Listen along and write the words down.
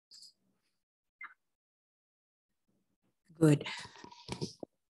Good.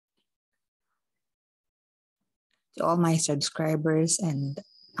 To all my subscribers and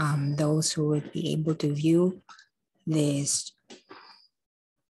those who would be able to view this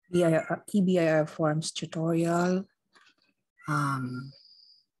EBIR forms tutorial,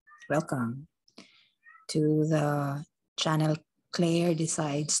 welcome to the channel Claire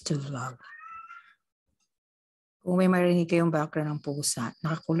Decides to Vlog. Kung may marinig kayong background ng pusa,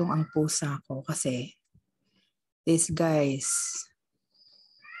 nakakulong ang pusa ko kasi these guys,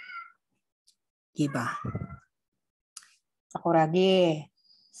 iba. Sakuragi,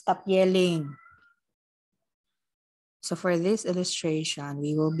 stop yelling. So for this illustration,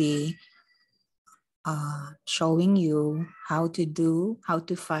 we will be showing you how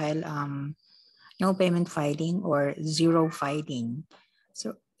to file no payment filing or zero filing.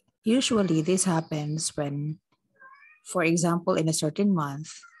 So usually this happens when, for example, in a certain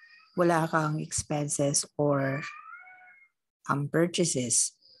month, wala kang expenses or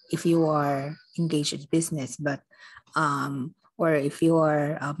purchases if you are engaged in business, but or if you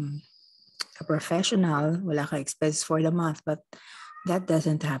are a professional, wala kang expenses for the month, but that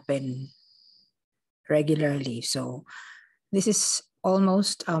doesn't happen regularly. So this is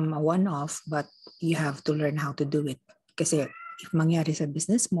almost a one-off, but you have to learn how to do it. Kasi if mangyari sa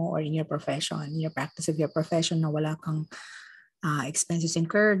business mo or in your profession, in your practice of your profession na wala kang expenses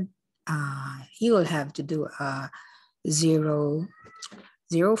incurred, you will have to do a zero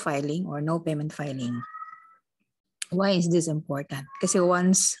filing or no payment filing. Why is this important? Kasi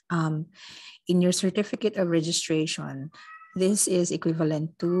once in your certificate of registration, this is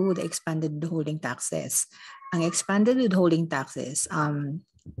equivalent to the expanded withholding taxes. Ang expanded withholding taxes,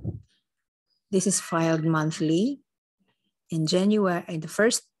 this is filed monthly in January, in the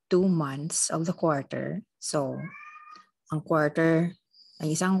first 2 months of the quarter. So, ang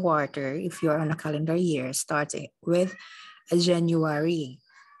isang quarter, if you're on a calendar year, starts with a January.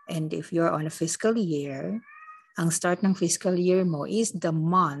 And if you're on a fiscal year, ang start ng fiscal year mo is the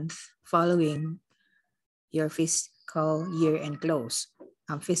month following your fiscal year end close.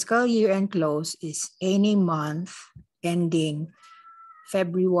 Ang fiscal year end close is any month ending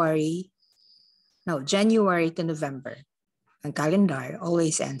January to November. Ang calendar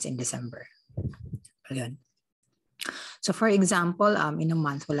always ends in December. Ayun. So for example, in a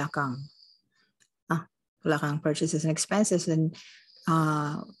month, wala kang purchases and expenses, then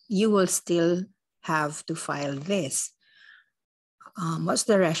you will still have to file this. What's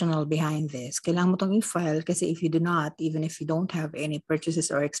the rationale behind this? Kailangan mo itong i-file kasi if you do not, even if you don't have any purchases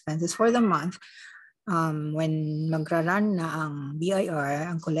or expenses for the month, when magra-run na ang BIR,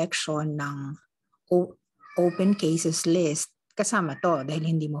 ang collection ng open cases list, kasama to dahil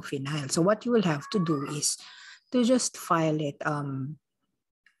hindi mo final. So what you will have to do is to just file it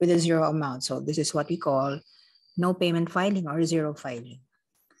with a zero amount. So this is what we call no payment filing or zero filing.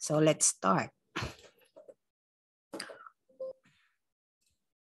 So let's start.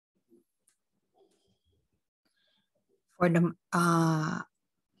 For the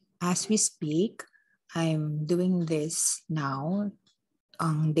as we speak, I'm doing this now.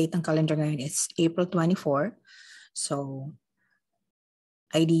 Ang date ng calendar ngayon is April 24. So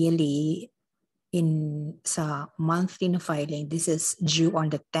ideally, sa monthly na filing, this is due on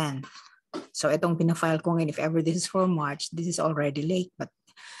the 10th. So itong pinafile ko ngayon, if ever this is for March, this is already late, but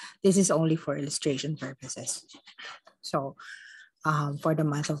this is only for illustration purposes. So for the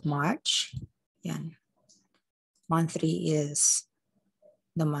month of March, yan. Month 3 is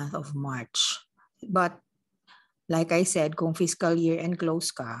the month of March. But like I said, kung fiscal year end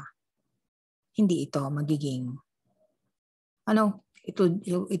close ka, hindi ito magiging,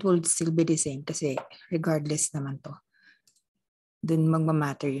 it will still be the same kasi regardless naman to. Dun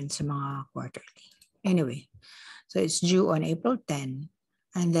magmamatter yun sa mga quarterly. Anyway, so it's due on April 10.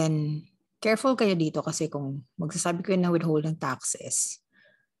 And then, careful kayo dito kasi kung magsasabi kayo ng withholding taxes,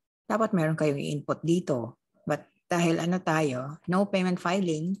 dapat meron kayong input dito. But dahil tayo, no payment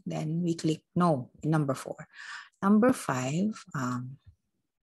filing, then we click no in number 4. Number 5,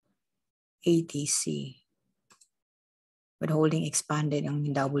 ATC. Withholding expanded ang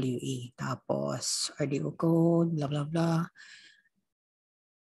WE. Tapos, RDO code, blah, blah, blah.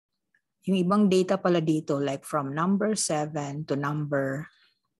 Yung ibang data pala dito, like from number 7 to number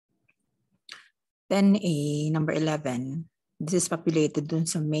 10A, number 11, this is populated dun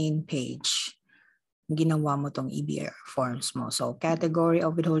sa main page. Ginawa mo tong EBR forms mo. So, category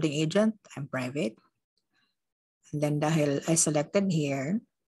of withholding agent, I'm private. And then dahil I selected here,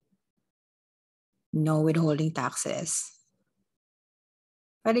 no withholding taxes,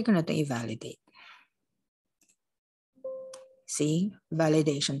 pwede ko na ito i-validate. See,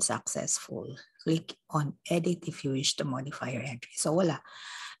 validation successful. Click on edit if you wish to modify your entry. So wala.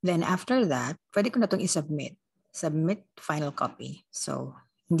 Then after that, pwede ko na itong i-submit. Submit final copy. So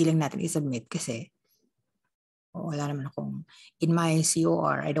hindi lang natin i-submit kasi wala naman akong, in my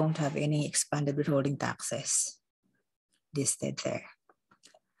COR, I don't have any expanded withholding taxes listed there.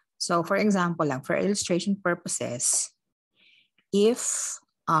 So for example lang, for illustration purposes, if,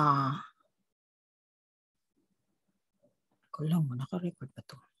 ko lang, naka-record ba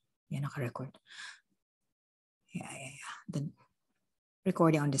ito? Yeah, naka-record. Yeah. The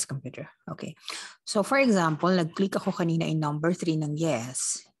recording on this computer. Okay. So for example, nag-click ako kanina in number 3 ng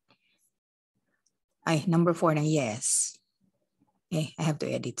yes. Ay, number 4 ng yes. I have to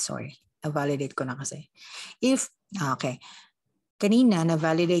edit, sorry. Na-validate ko na kasi. If, okay. Kanina,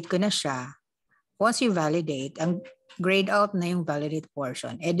 na-validate ko na siya. Once you validate, ang grade out na yung validate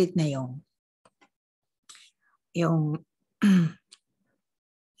portion. Edit na yung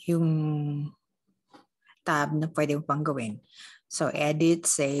tab na pwede mo pang gawin. So, edit,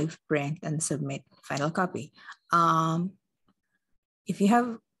 save, print, and submit final copy. If you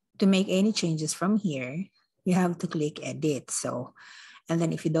have to make any changes from here, you have to click edit. So, and then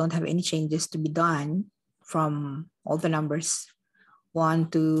if you don't have any changes to be done from all the numbers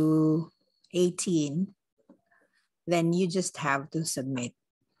 1 to 18, then you just have to submit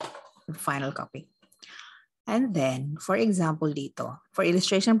the final copy. And then, for example dito, for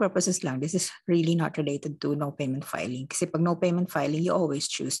illustration purposes lang, this is really not related to no payment filing. Kasi pag no payment filing, you always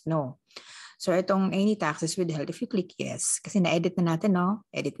choose no. So itong any taxes withheld, if you click yes, kasi na-edit na natin, no?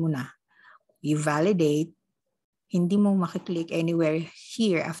 Edit mo na. You validate, hindi mo makiklik anywhere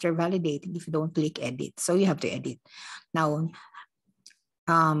here after validating if you don't click edit. So you have to edit. Now,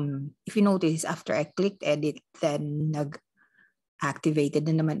 if you notice, after I clicked edit, then nag-activated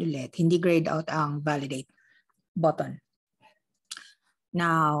na naman ulit. Hindi grayed out ang validate button.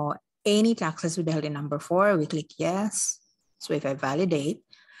 Now, any taxes withheld in number 4, we click yes. So if I validate,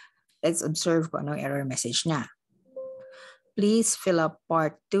 let's observe kung anong error message niya. Please fill up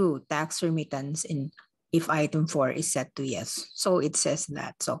part 2, tax remittance in if item 4 is set to yes. So it says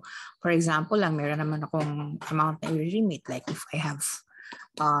that. So for example lang, meron naman akong amount na i-remit. Like if I have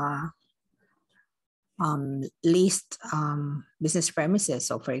leased business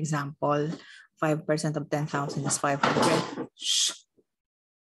premises. So for example, 5% of 10,000 is 500. Shh.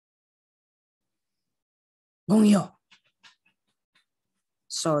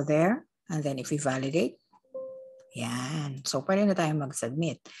 So there, and then if we validate, yan. So pwede na tayo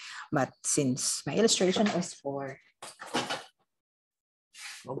mag-submit. But since my illustration is for,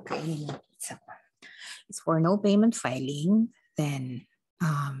 okay, it's for no payment filing, then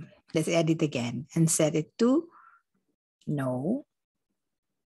let's edit again and set it to no.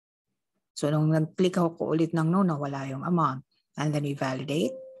 So nung nag-click ako ulit ng no, nawala yung amount. And then we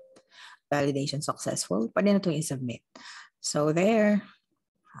validate. Validation successful. Pwede na itong i-submit. So there,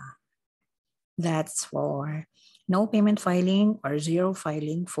 that's for no payment filing or zero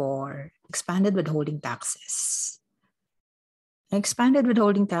filing for expanded withholding taxes. Expanded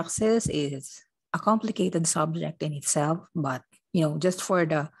withholding taxes is a complicated subject in itself, but just for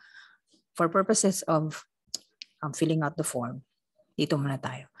purposes of filling out the form, dito muna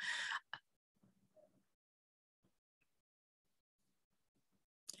tayo.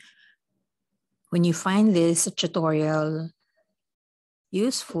 When you find this tutorial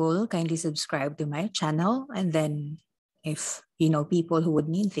useful, kindly subscribe to my channel, and then if you know people who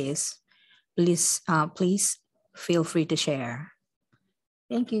would need this, please feel free to share.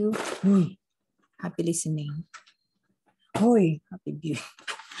 Thank you. Happy listening. Hoy, happy viewing.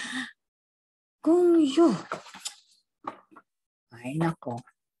 Kung yo. Ay, nako.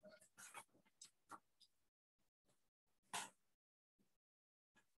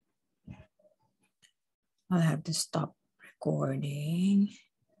 I'll have to stop recording.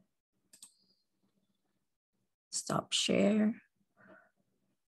 Stop share.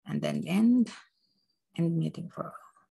 And then end meeting for all.